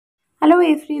Hello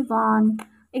everyone.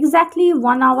 Exactly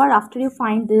 1 hour after you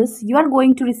find this, you are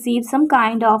going to receive some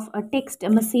kind of text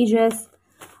messages.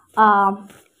 Um,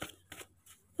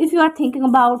 if you are thinking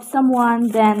about someone,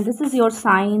 then this is your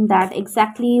sign that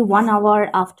exactly 1 hour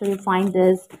after you find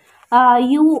this,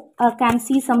 you can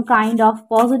see some kind of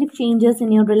positive changes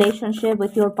in your relationship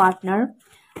with your partner,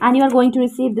 and you are going to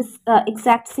receive this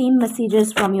exact same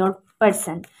messages from your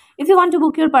person. If you want to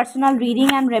book your personal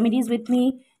reading and remedies with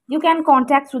me, you can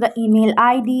contact through the email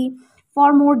ID.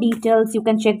 For more details, you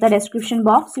can check the description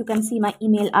box. You can see my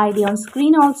email ID on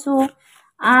screen also,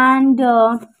 and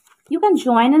you can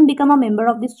join and become a member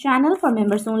of this channel for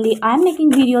members only. I am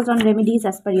making videos on remedies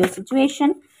as per your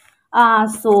situation.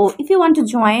 So if you want to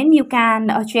join, you can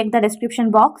check the description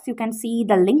box. You can see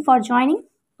the link for joining.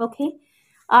 Okay.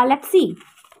 Let's see.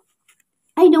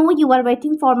 I know you are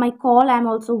waiting for my call. I'm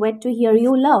also wait to hear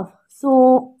you love.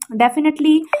 So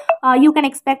definitely you can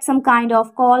expect some kind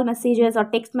of call messages or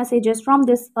text messages from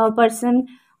this person.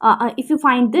 If you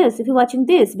find this, if you're watching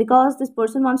this, because this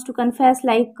person wants to confess,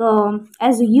 like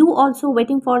as you also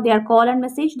waiting for their call and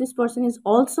message, this person is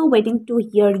also waiting to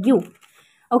hear you.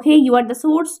 Okay, you are the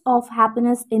source of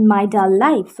happiness in my dull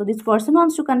life. So this person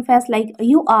wants to confess, like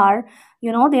you are,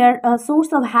 their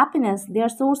source of happiness, their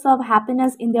source of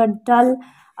happiness in their dull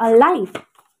life.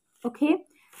 Okay,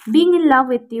 being in love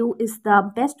with you is the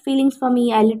best feelings for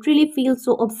me. I literally feel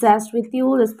so obsessed with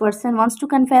you. This person wants to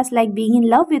confess, like being in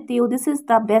love with you, this is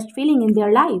the best feeling in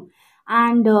their life.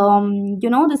 And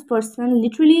this person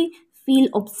literally feel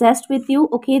obsessed with you.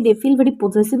 Okay, they feel very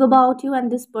possessive about you,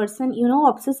 and this person,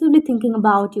 obsessively thinking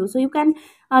about you. So you can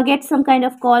get some kind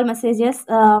of call messages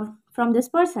from this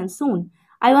person soon.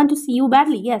 I want to see you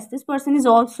badly. Yes, this person is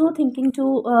also thinking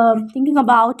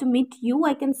about to meet you.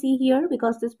 I can see here,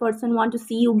 because this person want to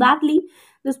see you badly.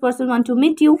 This person want to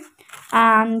meet you,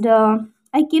 and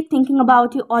I keep thinking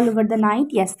about you all over the night.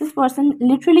 Yes, this person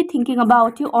literally thinking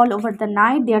about you all over the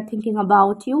night. They are thinking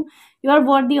about you. You are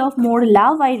worthy of more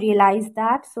love. I realize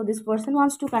that. So this person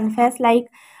wants to confess, like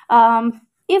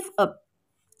if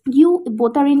you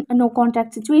both are in a no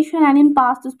contact situation, and in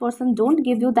past this person don't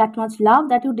give you that much love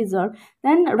that you deserve,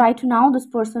 then right now this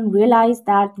person realize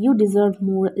that you deserve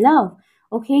more love.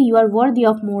 Okay, you are worthy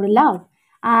of more love,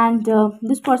 and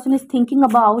this person is thinking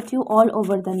about you all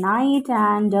over the night,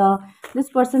 and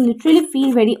this person literally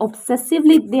feel very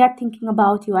obsessively they are thinking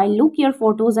about you. I look your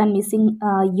photos and missing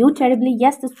you terribly.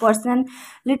 Yes, this person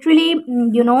literally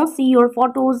see your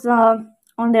photos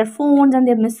on their phones, and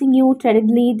they're missing you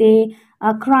terribly. They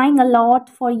crying a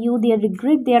lot for you. They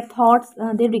regret their thoughts.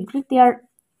 They regret their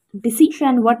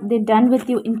decision, what they done with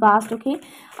you in past. Okay,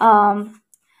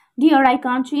 dear, I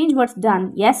can't change what's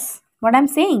done. Yes, what I'm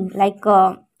saying, like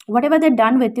whatever they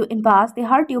done with you in past, they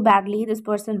hurt you badly. This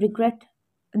person regret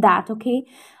that. Okay,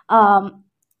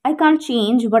 I can't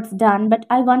change what's done, but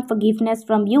I want forgiveness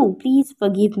from you. Please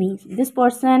forgive me. This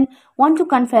person want to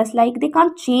confess, like they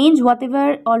can't change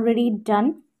whatever already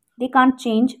done. They can't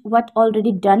change what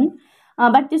already done,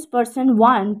 but this person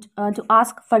want to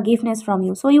ask forgiveness from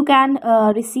you. So you can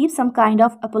receive some kind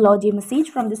of apology message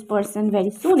from this person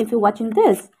very soon if you're watching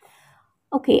this.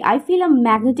 Okay, I feel a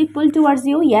magnetic pull towards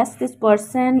you. Yes, this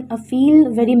person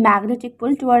feel very magnetic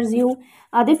pull towards you.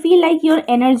 They feel like your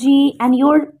energy and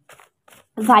your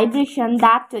vibration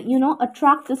that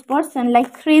attract this person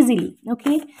like crazily.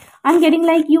 Okay, I'm getting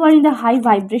like you are in the high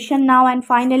vibration now, and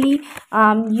finally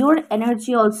your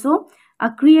energy also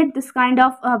create this kind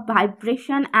of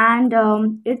vibration, and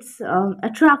it's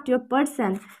attract your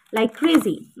person like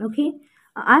crazy. Okay,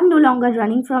 I'm no longer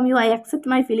running from you. I accept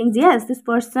my feelings. Yes, this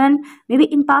person, maybe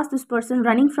in past this person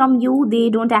running from you, they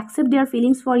don't accept their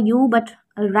feelings for you, but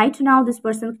right now this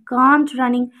person can't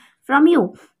running from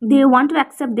you. They want to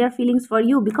accept their feelings for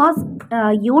you, because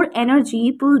your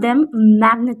energy pull them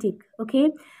magnetic. Okay,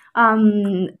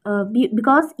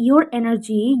 because your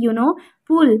energy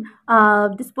pull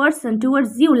this person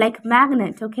towards you like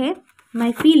magnet. Okay,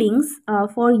 my feelings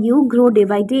for you grow day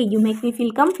by day. You make me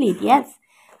feel complete. Yes,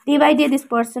 day by day this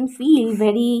person feel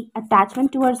very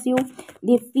attachment towards you.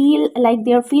 They feel like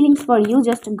their feelings for you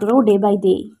just grow day by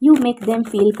day. You make them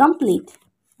feel complete.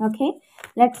 Okay,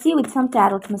 let's see with some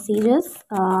tarot messages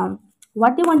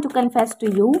what they want to confess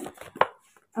to you.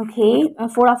 Okay,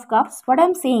 Four of Cups. What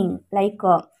I'm saying, like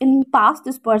in past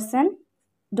this person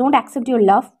don't accept your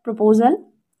love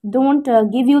proposal, don't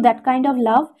give you that kind of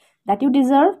love that you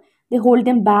deserve. They hold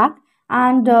them back,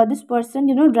 and this person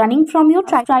running from you,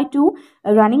 try to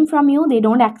running from you. They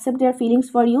don't accept their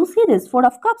feelings for you. See this Four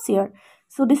of Cups here.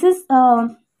 So this is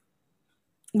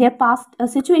their past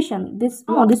situation. This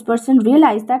person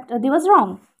realized that they was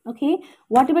wrong. Okay,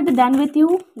 whatever they done with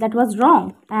you, that was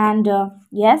wrong. And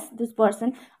yes, this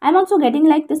person, I'm also getting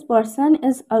like this person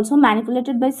is also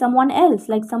manipulated by someone else,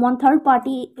 like someone third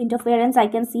party interference I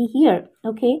can see here.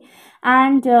 Okay,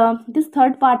 and this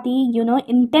third party,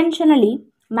 intentionally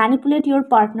manipulate your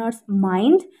partner's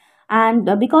mind. And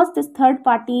because this third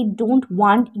party don't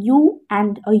want you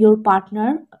and your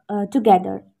partner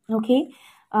together. Okay,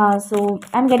 so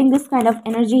I'm getting this kind of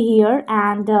energy here.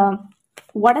 And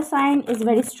water sign is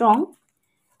very strong.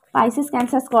 Pisces,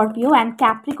 Cancer, Scorpio, and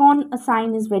Capricorn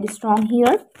sign is very strong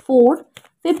here. 4,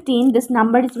 15. This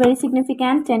number is very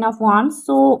significant. 10 of wands.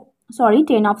 So, sorry,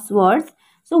 10 of swords.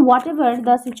 So, whatever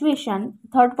the situation,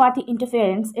 third party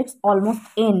interference, it's almost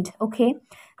end. Okay.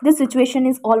 This situation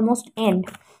is almost end.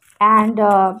 And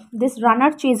this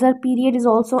runner chaser period is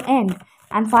also end.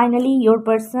 And finally, your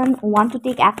person want to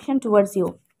take action towards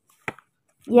you.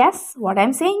 Yes, what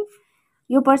I'm saying?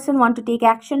 Your person want to take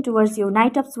action towards you.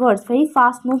 Knight of swords, very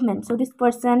fast movement. So this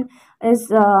person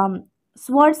is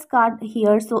swords card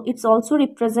here, so it's also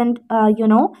represent a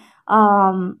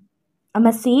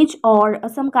message or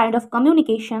some kind of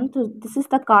communication. So this is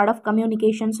the card of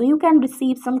communication, so you can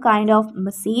receive some kind of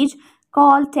message,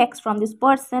 call, text from this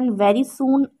person very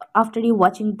soon after you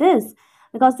watching this,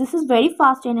 because this is very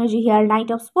fast energy here.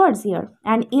 Knight of swords here,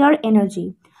 and air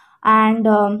energy. And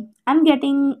I'm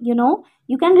getting,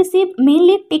 you can receive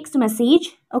mainly text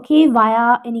message, okay,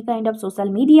 via any kind of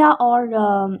social media, or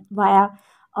via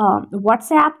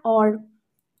WhatsApp, or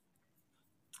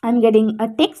I'm getting a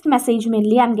text message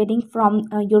mainly I'm getting from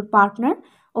your partner.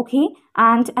 Okay,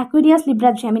 and Aquarius,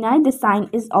 Libra, Gemini, this sign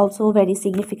is also very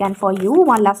significant for you.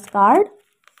 One last card.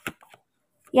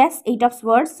 Yes, Eight of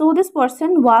Swords. So this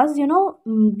person was,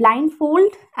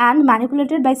 blindfold and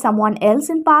manipulated by someone else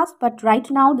in past, but right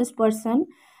now this person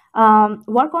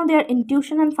work on their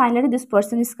intuition, and finally this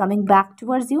person is coming back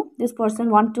towards you. This person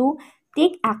want to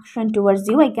take action towards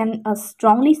you. I can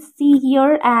strongly see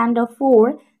here. And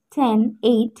 4, 10,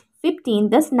 8, 15.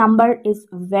 This number is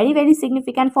very, very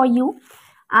significant for you.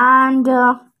 And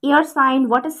air sign,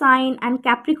 water sign, and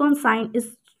Capricorn sign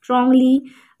is strongly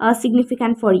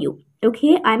significant for you.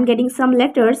 Okay, I'm getting some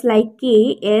letters like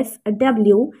K, S,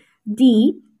 W,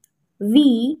 D,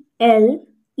 V, L,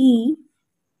 E,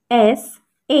 S,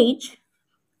 H,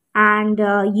 and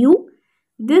U.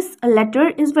 This letter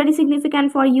is very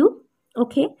significant for you.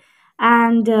 Okay,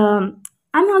 and I'm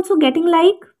also getting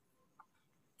like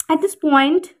at this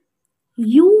point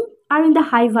you are in the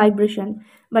high vibration,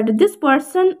 but this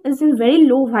person is in very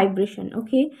low vibration.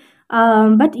 Okay,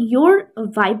 but your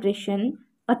vibration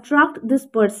attract this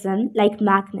person like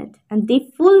magnet, and they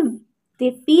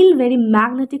feel very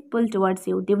magnetic pull towards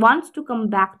you. They wants to come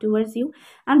back towards you.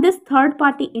 And this third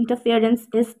party interference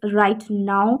is right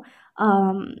now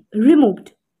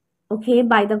removed, okay,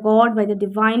 by the god, by the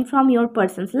divine, from your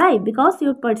person's life, because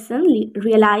your person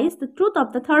realize the truth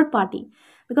of the third party.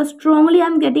 Because strongly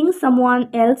I'm getting someone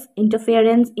else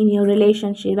interference in your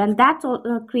relationship, and that's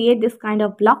all create this kind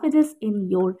of blockages in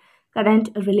your current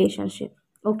relationship.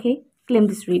 Okay, claim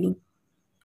this reading.